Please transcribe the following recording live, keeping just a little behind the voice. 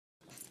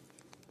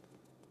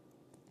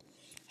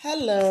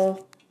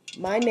Hello,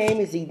 my name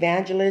is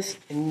Evangelist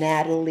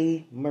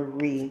Natalie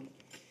Marie,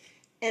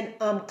 and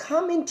I'm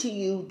coming to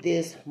you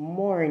this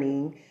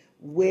morning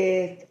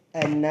with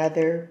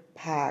another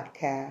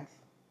podcast.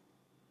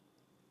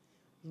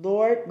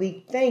 Lord,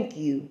 we thank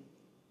you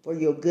for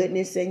your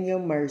goodness and your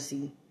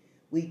mercy.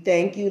 We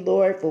thank you,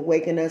 Lord, for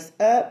waking us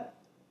up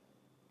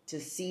to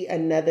see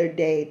another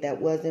day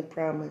that wasn't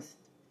promised.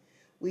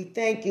 We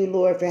thank you,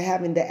 Lord, for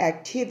having the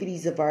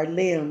activities of our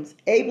limbs,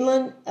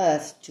 enabling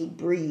us to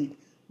breathe,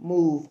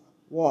 move,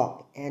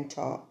 walk, and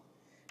talk.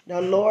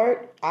 Now,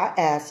 Lord, I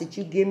ask that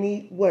you give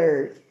me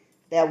words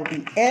that will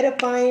be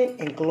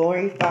edifying and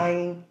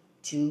glorifying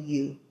to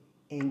you.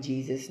 In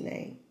Jesus'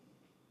 name.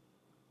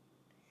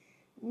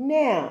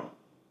 Now,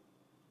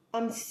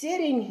 I'm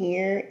sitting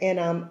here and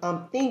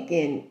I'm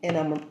thinking and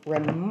I'm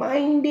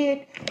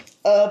reminded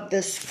of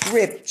the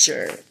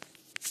scripture.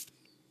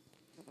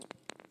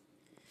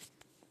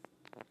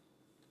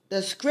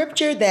 The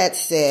scripture that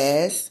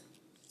says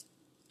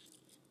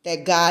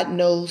that God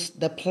knows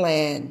the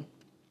plan.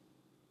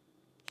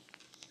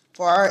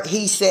 For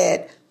he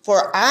said,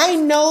 "For I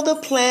know the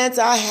plans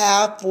I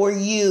have for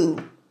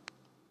you."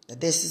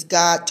 This is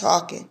God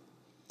talking.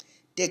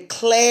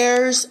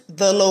 Declares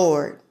the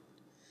Lord.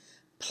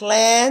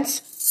 Plans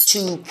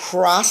to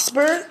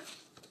prosper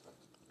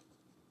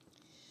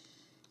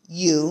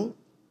you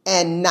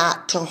and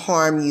not to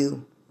harm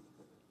you.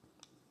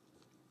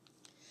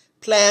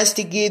 Plans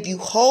to give you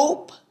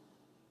hope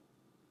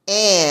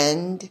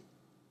and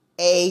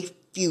a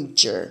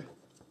future.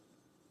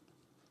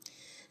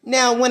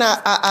 Now, when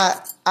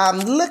I'm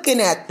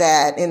looking at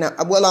that, and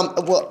I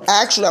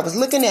was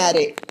looking at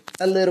it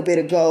a little bit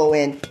ago,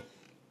 and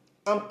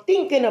I'm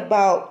thinking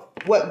about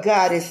what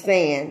God is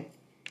saying.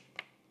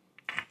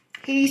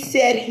 He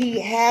said he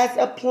has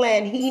a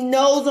plan. He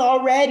knows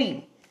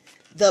already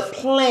the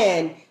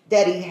plan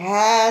that he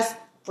has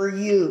for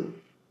you.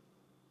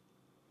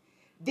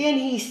 Then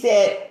he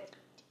said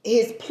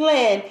his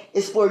plan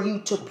is for you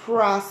to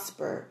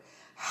prosper.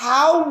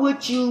 How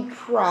would you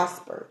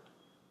prosper?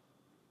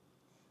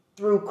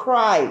 Through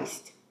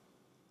Christ.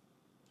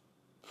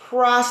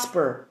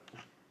 Prosper.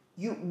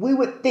 We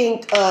would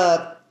think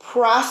of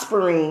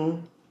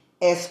prospering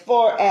as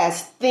far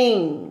as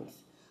things,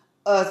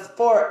 as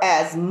far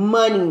as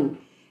money,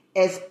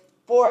 as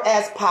far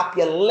as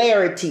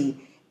popularity,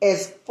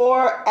 as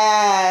far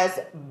as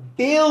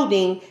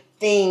building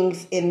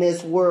things in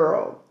this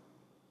world.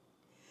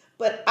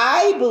 But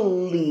I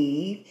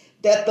believe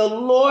that the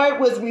Lord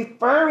was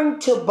referring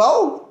to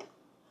both,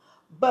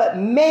 but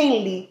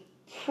mainly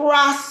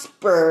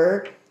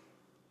prosper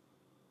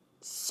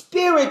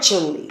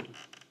spiritually.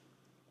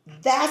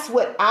 That's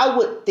what I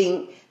would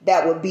think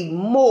that would be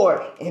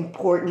more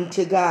important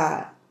to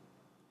God.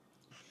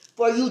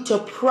 For you to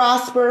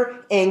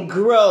prosper and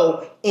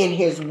grow in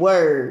his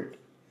word.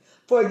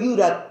 For you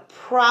to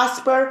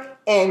prosper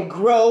and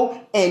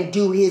grow and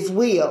do his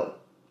will.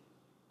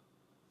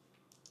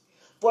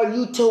 For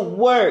you to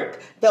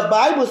work. The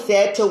Bible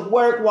said to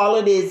work while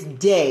it is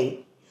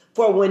day.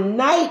 For when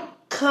night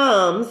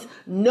comes,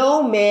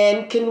 no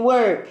man can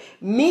work.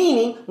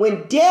 Meaning,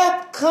 when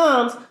death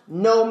comes,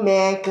 no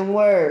man can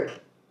work.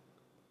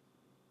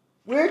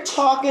 We're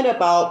talking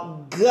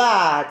about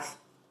God's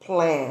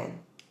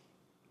plan.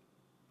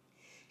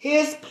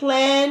 His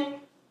plan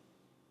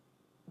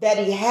that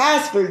he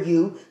has for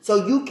you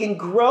so you can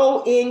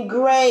grow in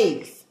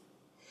grace.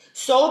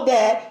 So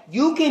that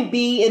you can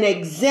be an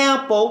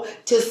example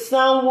to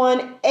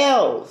someone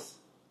else.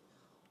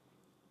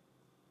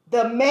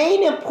 The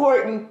main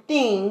important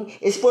thing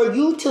is for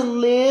you to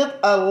live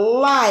a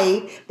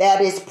life that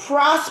is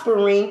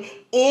prospering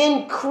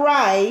in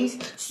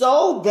Christ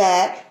so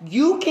that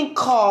you can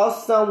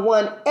cause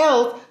someone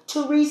else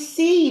to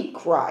receive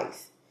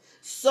Christ.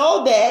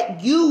 So that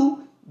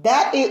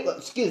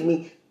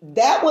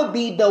that would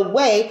be the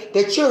way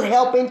that you're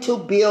helping to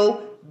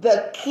build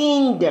the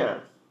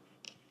kingdom.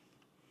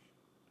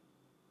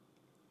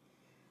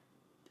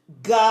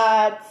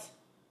 God's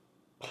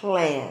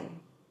plan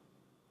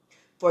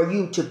for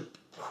you to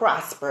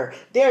prosper.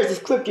 There's a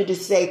scripture to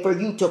say for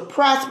you to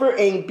prosper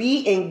and be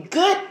in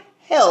good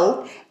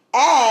health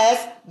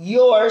as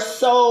your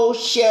soul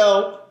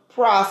shall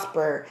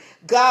prosper.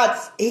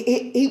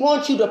 He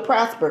wants you to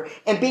prosper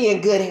and be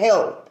in good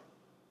health.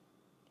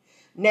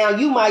 Now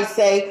you might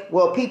say,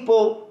 well,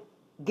 people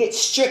get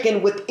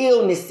stricken with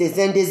illnesses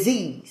and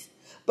disease.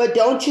 But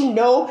don't you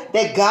know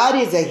that God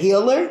is a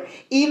healer?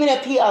 Even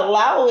if he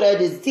allowed a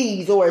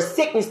disease or a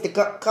sickness to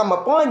come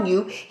upon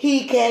you,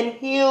 he can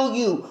heal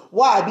you.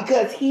 Why?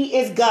 Because he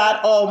is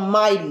God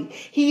Almighty.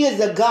 He is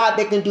a God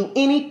that can do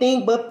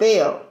anything but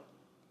fail.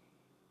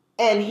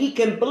 And he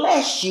can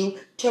bless you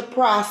to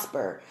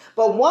prosper.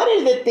 But one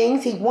of the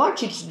things he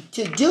wants you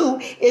to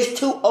do is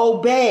to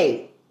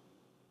obey.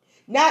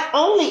 Not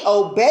only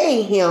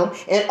obey him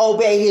and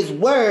obey his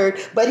word,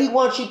 but he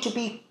wants you to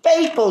be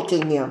faithful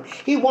to him.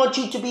 He wants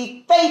you to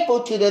be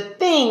faithful to the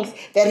things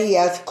that he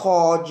has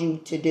called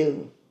you to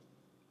do.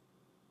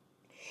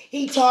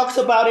 He talks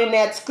about in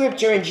that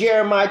scripture in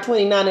Jeremiah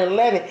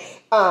 29:11,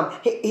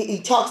 he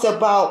talks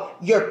about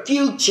your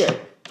future,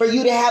 for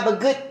you to have a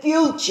good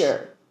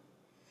future.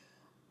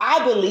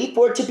 I believe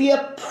for it to be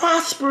a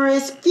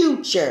prosperous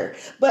future.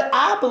 But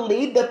I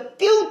believe the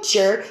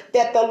future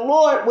that the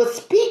Lord was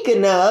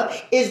speaking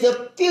of is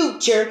the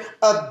future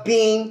of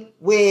being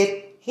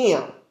with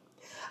him.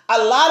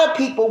 A lot of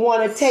people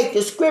want to take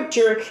the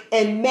scripture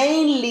and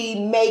mainly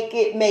make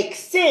it make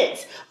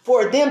sense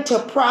for them to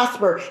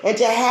prosper and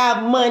to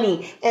have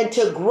money and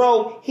to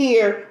grow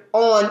here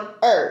on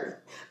earth.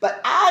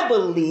 But I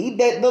believe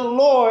that the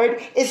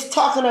Lord is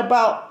talking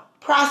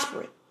about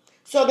prospering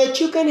so that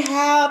you can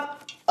have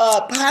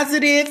a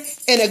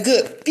positive and a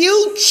good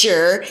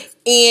future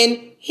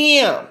in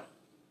him.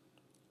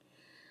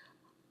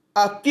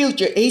 A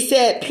future. He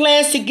said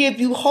plans to give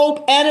you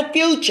hope and a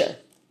future.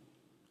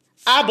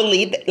 I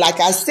believe, like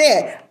I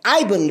said,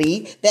 I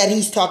believe that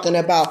he's talking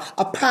about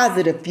a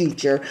positive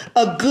future,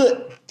 a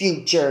good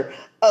future,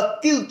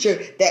 a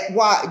future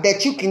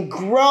that you can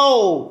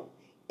grow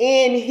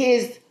in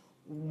his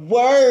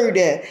word,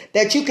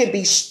 that you can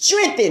be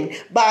strengthened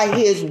by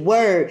his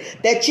word,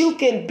 that you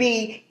can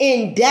be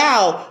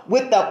endowed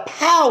with the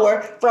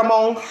power from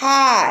on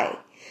high.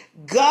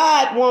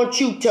 God wants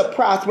you to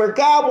prosper.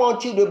 God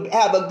wants you to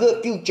have a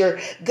good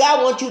future.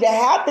 God wants you to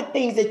have the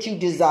things that you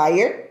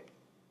desire.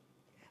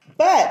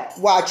 But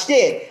watch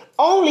this,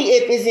 only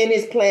if it's in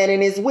his plan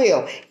and his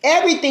will.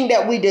 Everything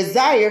that we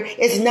desire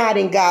is not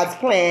in God's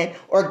plan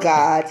or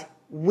God's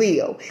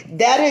will.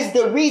 That is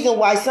the reason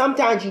why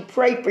sometimes you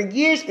pray for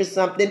years for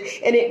something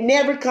and it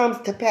never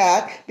comes to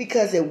pass,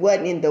 because it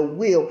wasn't in the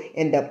will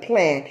and the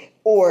plan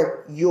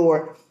or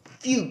your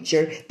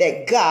future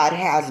that God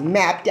has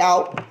mapped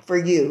out for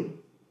you.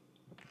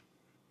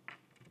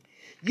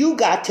 You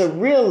got to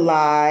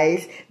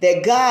realize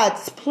that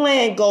God's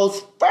plan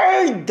goes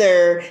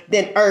further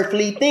than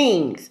earthly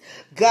things.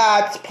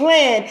 God's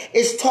plan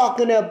is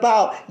talking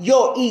about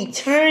your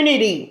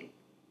eternity.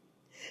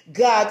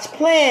 God's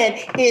plan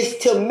is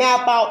to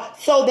map out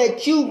so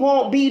that you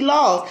won't be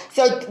lost,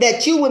 so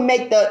that you will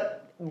make the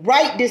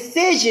right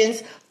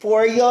decisions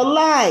for your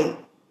life.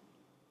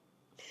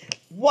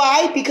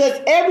 Why? Because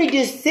every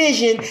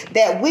decision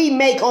that we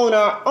make on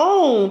our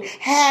own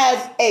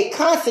has a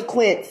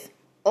consequence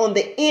on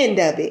the end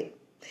of it.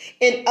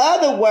 In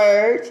other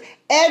words,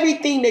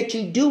 everything that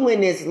you do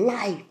in this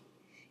life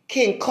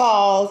can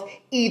cause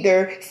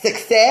either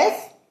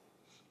success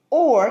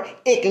or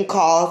it can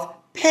cause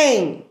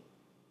pain.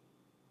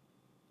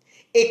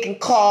 It can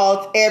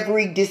cause,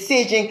 every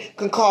decision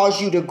can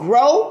cause you to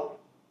grow,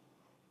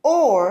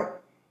 or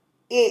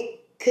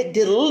it could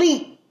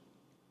delete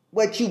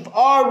what you've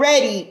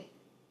already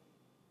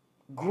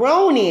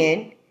grown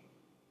in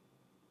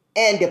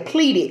and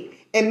deplete it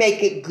and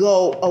make it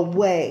go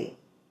away.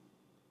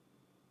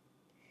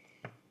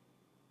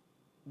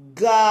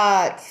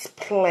 God's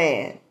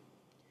plan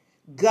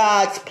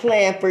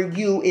for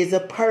you is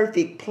a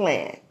perfect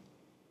plan.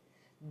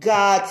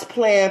 God's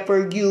plan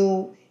for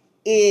you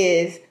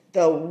is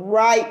the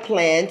right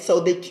plan so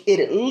that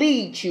it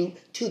leads you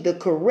to the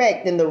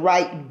correct and the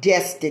right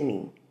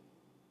destiny.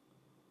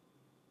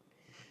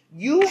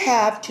 You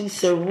have to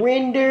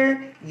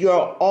surrender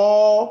your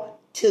all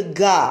to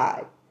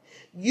God.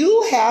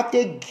 You have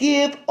to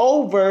give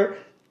over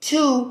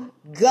to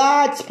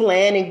God's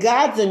plan and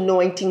God's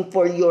anointing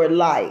for your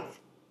life.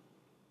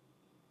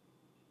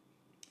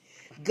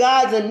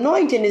 God's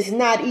anointing is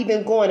not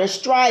even going to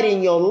stride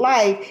in your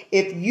life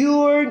if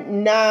you're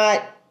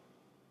not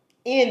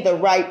in the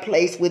right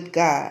place with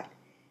God.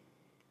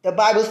 The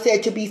Bible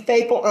said to be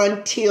faithful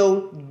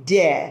until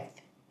death.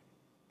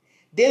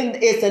 Then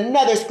it's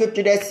another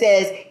scripture that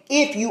says,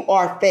 if you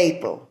are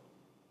faithful,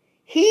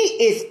 he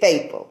is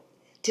faithful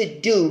to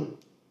do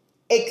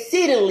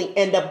exceedingly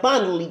and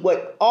abundantly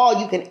what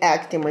all you can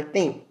ask him or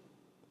think.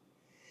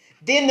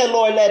 Then the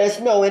Lord let us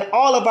know in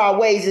all of our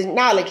ways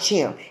acknowledge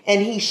him,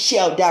 and he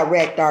shall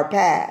direct our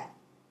path.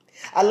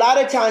 A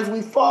lot of times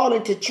we fall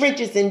into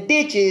trenches and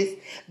ditches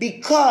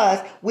because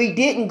we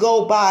didn't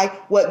go by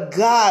what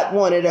God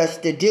wanted us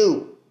to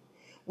do.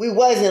 We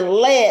wasn't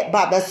led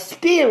by the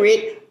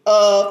Spirit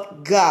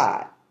of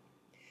God.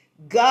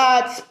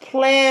 God's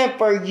plan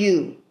for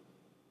you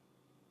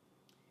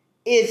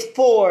is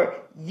for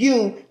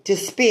you to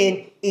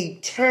spend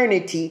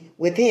eternity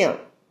with him.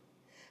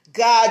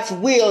 God's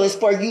will is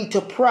for you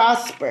to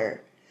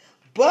prosper.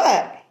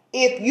 But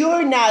if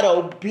you're not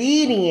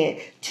obedient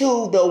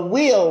to the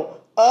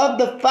will of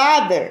the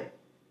Father,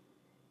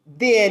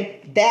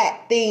 then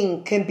that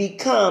thing can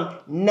become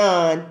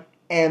none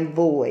and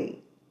void.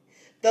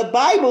 The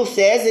Bible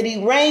says that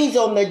he reigns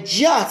on the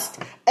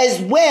just as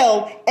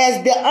well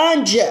as the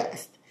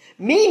unjust,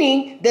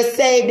 meaning the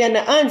saved and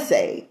the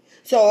unsaved.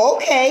 So,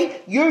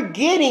 okay, you're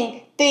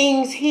getting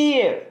things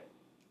here.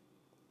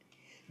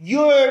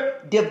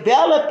 You're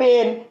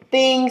developing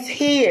things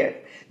here.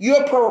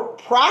 You're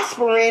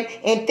prospering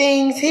in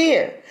things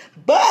here.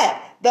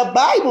 But the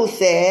Bible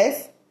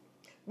says,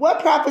 what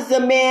profits a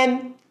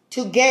man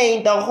to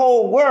gain the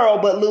whole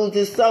world but lose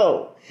his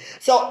soul?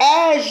 So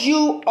as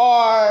you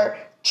are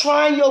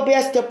trying your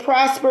best to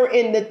prosper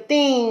in the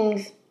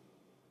things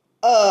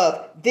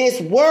of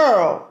this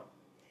world,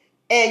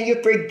 and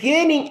you're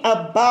forgetting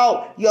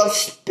about your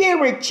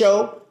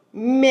spiritual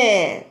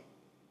man,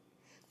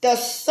 the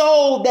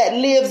soul that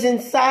lives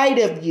inside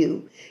of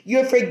you,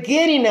 you're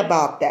forgetting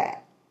about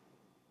that.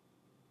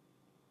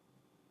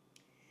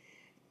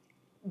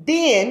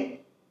 Then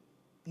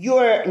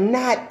you're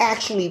not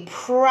actually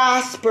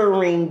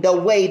prospering the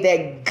way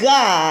that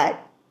God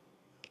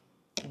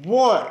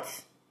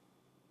wants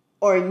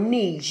or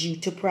needs you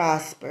to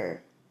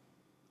prosper.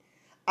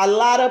 A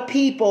lot of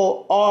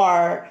people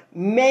are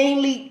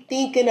mainly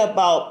thinking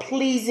about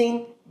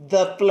pleasing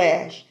the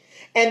flesh,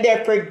 and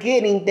they're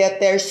forgetting that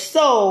their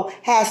soul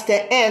has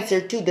to answer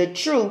to the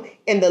true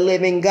and the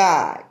living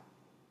God.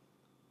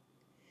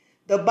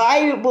 The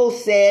Bible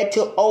said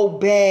to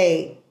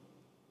obey.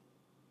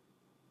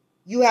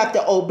 You have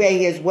to obey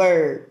his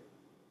word.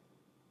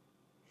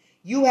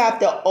 You have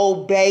to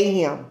obey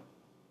him.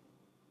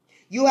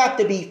 You have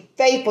to be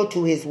faithful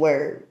to his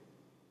word.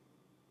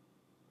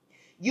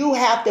 You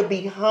have to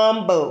be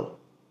humble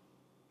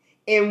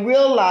and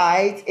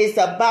realize it's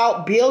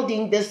about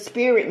building the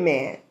spirit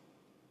man.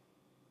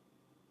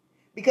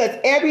 Because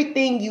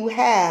everything you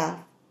have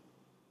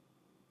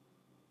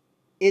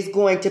is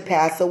going to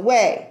pass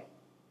away.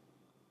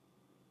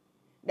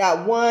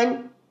 Not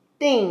one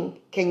thing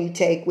can you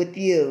take with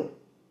you.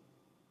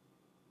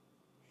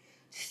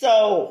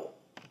 So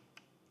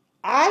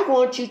I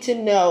want you to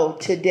know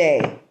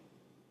today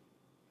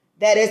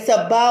that it's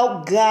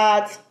about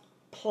God's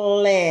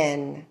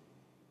plan.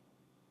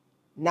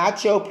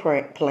 Not your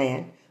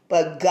plan,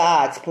 but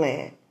God's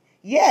plan.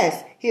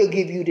 Yes, he'll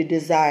give you the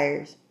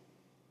desires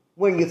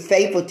when you're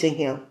faithful to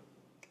him,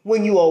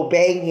 when you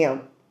obey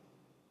him.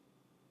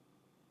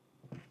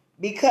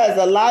 Because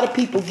a lot of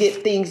people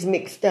get things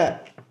mixed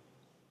up.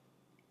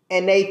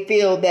 And they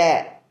feel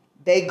that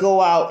they go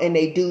out and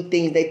they do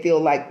things, they feel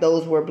like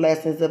those were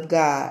blessings of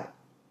God.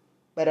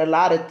 But a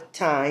lot of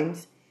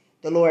times,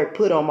 the Lord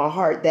put on my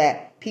heart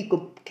that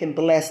people can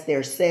bless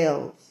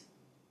themselves.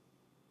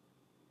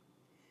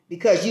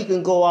 Because you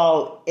can go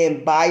out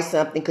and buy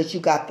something because you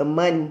got the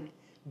money,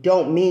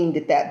 don't mean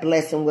that that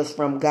blessing was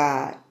from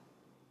God.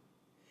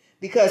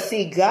 Because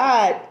see,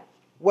 God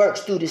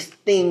works through these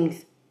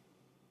things.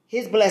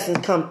 His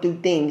blessings come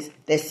through things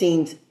that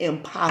seems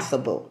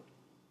impossible.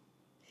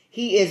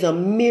 He is a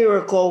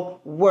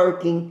miracle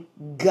working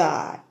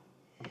God.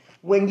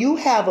 When you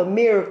have a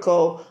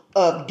miracle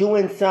of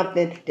doing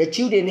something that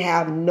you didn't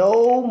have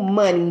no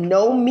money,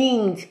 no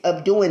means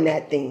of doing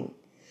that thing,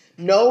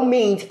 no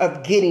means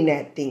of getting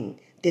that thing,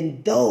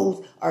 then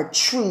those are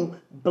true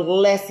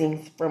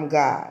blessings from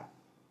God.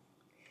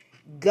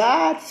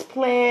 God's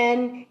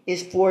plan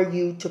is for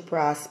you to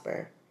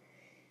prosper.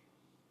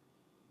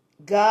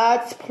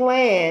 God's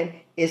plan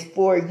is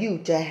for you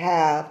to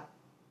have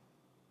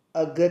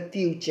a good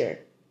future.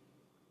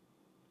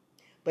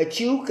 But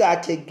you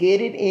got to get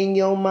it in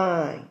your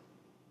mind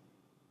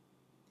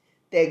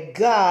that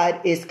God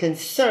is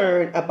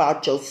concerned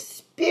about your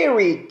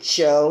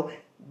spiritual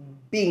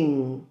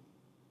being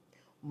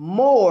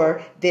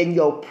more than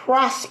your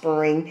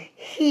prospering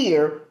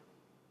here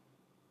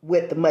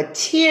with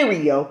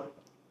material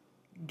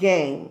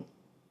gain.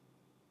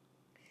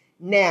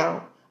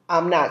 Now,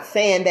 I'm not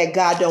saying that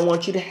God don't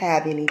want you to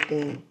have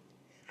anything,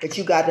 but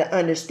you got to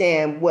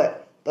understand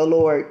what the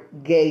Lord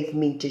gave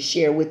me to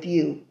share with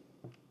you.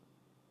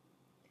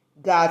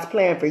 God's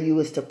plan for you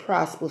is to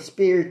prosper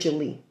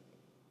spiritually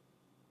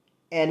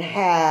and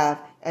have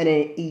an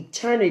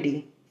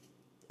eternity,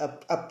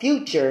 a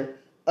future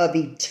of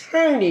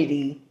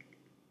eternity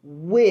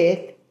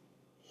with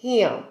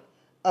him,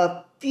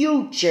 a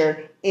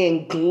future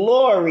in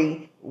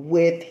glory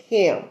with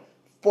him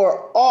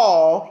for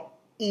all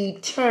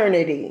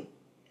eternity.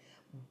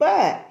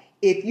 But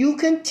if you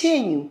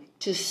continue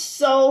to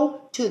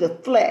sow to the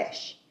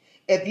flesh,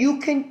 if you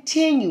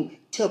continue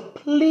to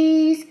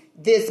please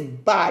this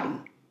body,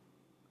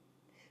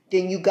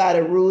 then you got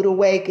a rude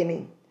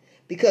awakening.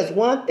 Because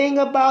one thing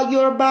about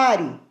your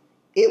body,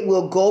 it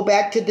will go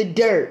back to the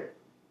dirt.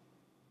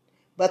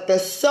 But the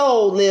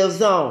soul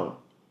lives on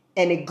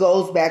and it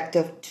goes back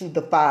to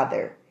the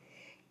Father.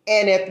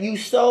 And if you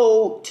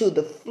sow to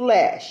the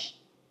flesh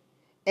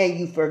and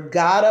you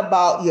forgot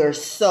about your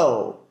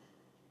soul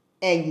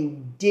and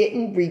you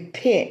didn't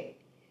repent,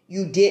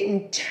 you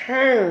didn't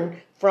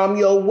turn from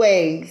your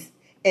ways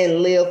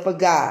and live for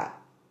God,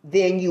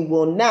 then you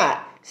will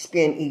not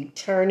spend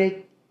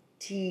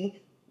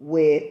eternity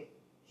with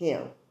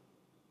him.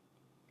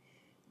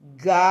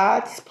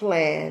 God's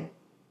plan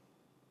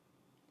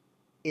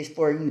is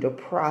for you to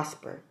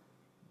prosper,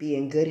 be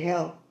in good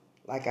health,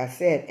 like I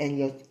said,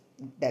 and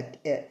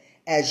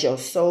as your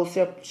soul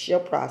shall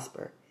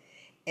prosper,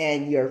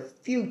 and your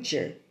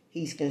future,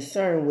 he's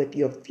concerned with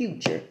your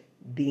future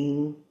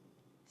being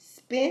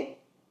spent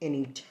in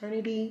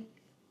eternity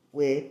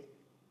with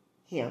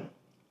him.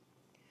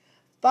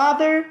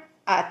 Father,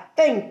 I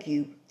thank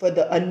you for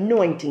the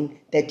anointing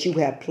that you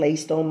have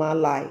placed on my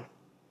life.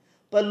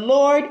 But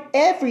Lord,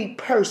 every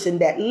person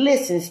that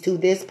listens to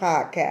this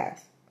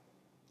podcast,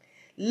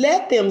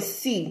 let them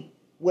see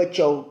what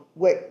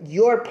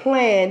your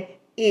plan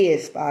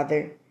is,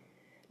 Father.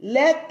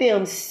 Let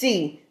them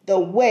see the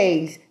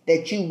ways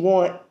that you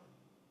want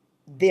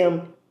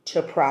them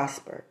to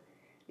prosper.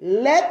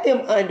 Let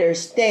them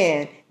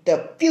understand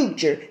the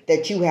future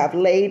that you have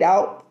laid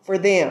out for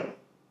them.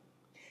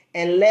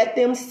 And let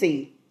them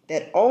see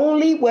that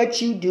only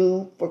what you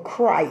do for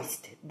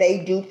Christ,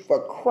 they do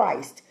for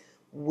Christ,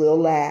 will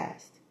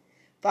last.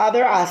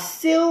 Father, I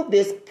seal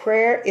this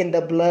prayer in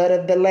the blood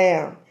of the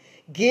Lamb.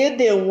 Give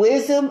them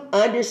wisdom,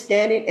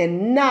 understanding,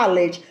 and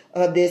knowledge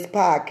of this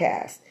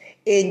podcast.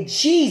 In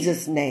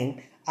Jesus'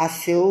 name, I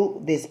seal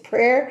this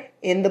prayer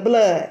in the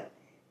blood.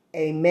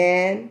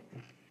 Amen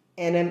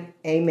and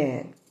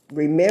amen.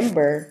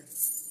 Remember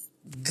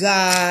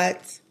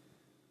God's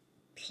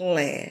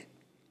plan.